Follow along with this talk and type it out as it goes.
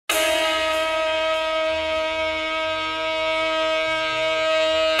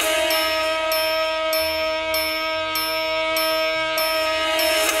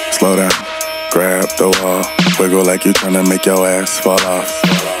Slow down, grab the wall, wiggle like you tryna make your ass fall off.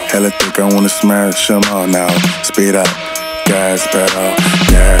 Hella thick, I wanna smash them all now. Speed up, gas pedal,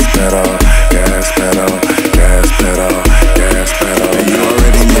 gas pedal, gas pedal, gas pedal, gas pedal. And you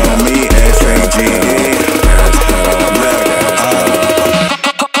already know me, S-A-G-E. Gas pedal,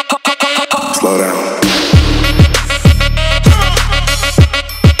 slow down.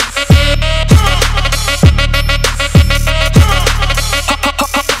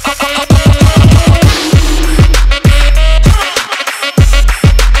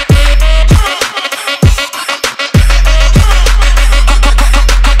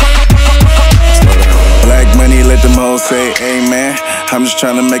 Say amen. I'm just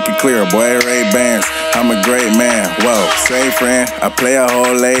tryna make it clear, boy, Ray-Bans. I'm a great man, whoa, say friend. I play a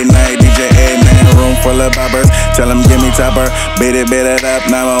whole late night DJ, man. Room full of boppers, tell them give me topper. Beat it up,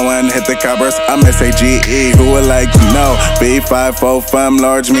 911, hit the coppers. I'm S-A-G-E, who would like to know? B545,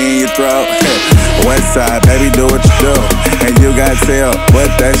 large me in your throat. West side, baby, do what you do. And you got tell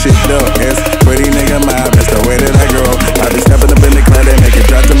what that shit do. It's pretty nigga mob, that's the way that I grow. I be stepping up in the club, they make it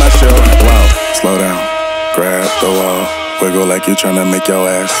drop to my show. Whoa, slow down. Grab the wall, wiggle like you tryna make your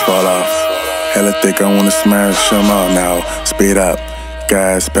ass fall off. Hella thick, I wanna smash them all now. Speed up,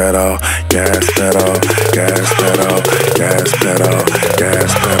 gas pedal, gas pedal, gas pedal, gas pedal,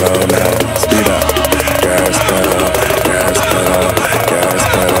 gas pedal now. Speed up, gas pedal, gas pedal, gas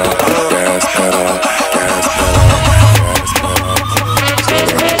pedal, gas pedal, gas pedal,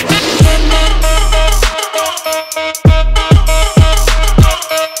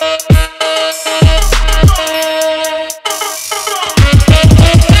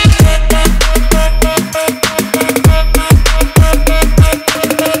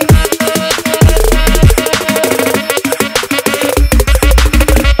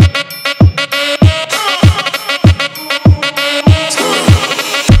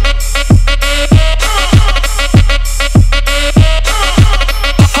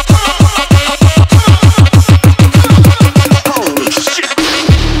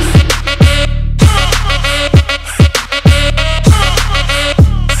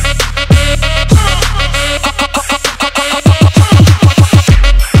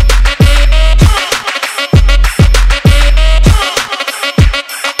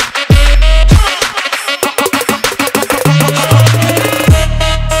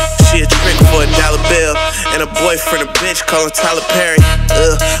 and a boyfriend, a bitch, call him Tyler Perry.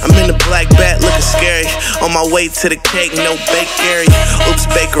 I'm in the black bat, looking scary. On my way to the cake, no bake area. Oops,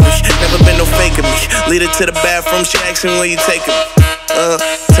 bakery, never been no faking me. Lead her to the bathroom, she asking where you taking me.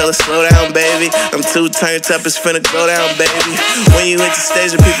 Tell her slow down, baby. I'm too turned up, it's finna go down, baby. When you hit the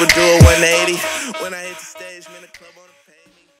stage, the people do a 180. When I hit the stage, man, the club on the page.